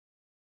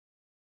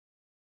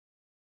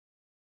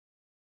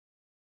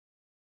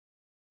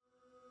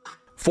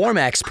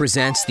Formax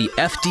presents the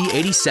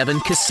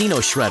FD87 Casino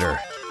Shredder.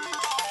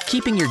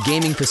 Keeping your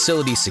gaming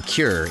facility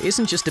secure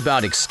isn't just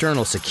about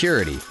external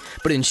security,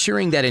 but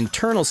ensuring that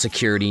internal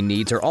security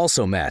needs are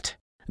also met.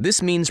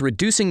 This means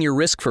reducing your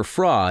risk for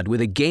fraud with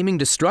a gaming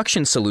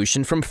destruction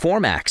solution from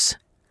Formax.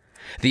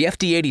 The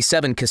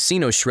FD87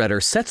 Casino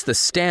Shredder sets the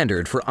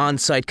standard for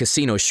on-site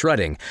casino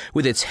shredding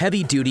with its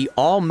heavy-duty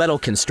all-metal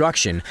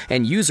construction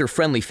and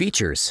user-friendly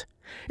features.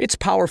 Its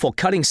powerful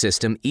cutting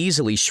system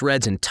easily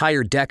shreds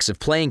entire decks of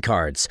playing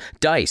cards,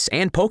 dice,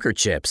 and poker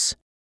chips.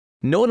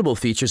 Notable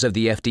features of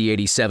the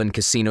FD87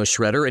 Casino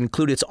Shredder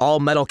include its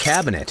all-metal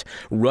cabinet,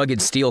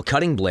 rugged steel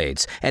cutting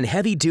blades, and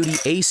heavy-duty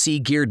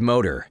AC-geared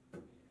motor.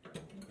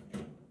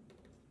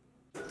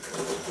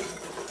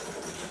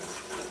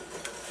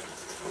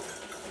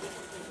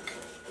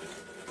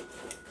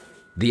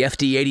 The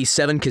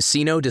FD87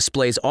 Casino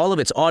displays all of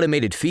its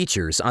automated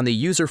features on the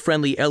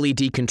user-friendly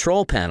LED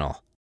control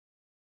panel.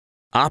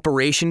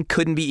 Operation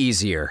couldn't be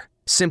easier.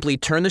 Simply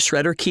turn the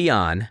shredder key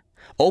on,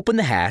 open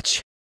the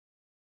hatch,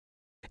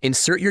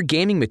 insert your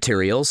gaming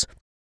materials,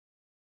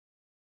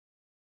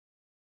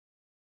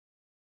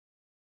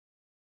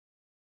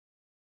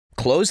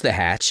 close the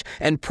hatch,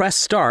 and press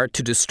start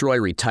to destroy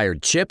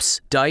retired chips,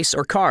 dice,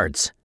 or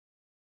cards.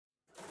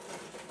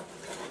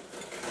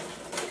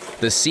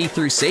 The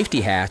see-through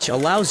safety hatch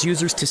allows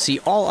users to see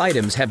all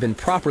items have been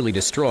properly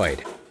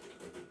destroyed.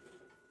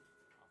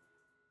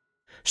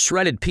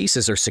 Shredded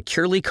pieces are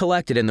securely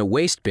collected in the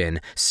waste bin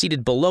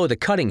seated below the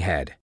cutting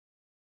head.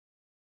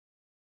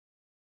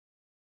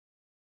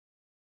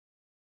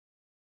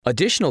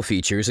 Additional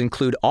features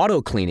include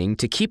auto-cleaning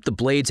to keep the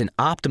blades in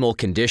optimal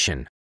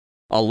condition,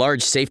 a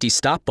large safety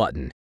stop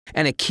button,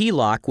 and a key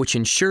lock which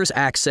ensures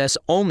access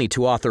only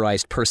to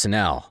authorized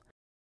personnel.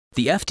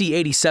 The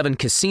FD87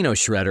 Casino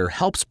Shredder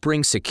helps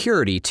bring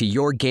security to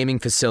your gaming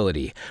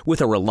facility with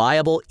a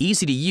reliable,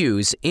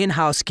 easy-to-use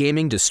in-house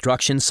gaming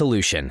destruction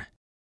solution.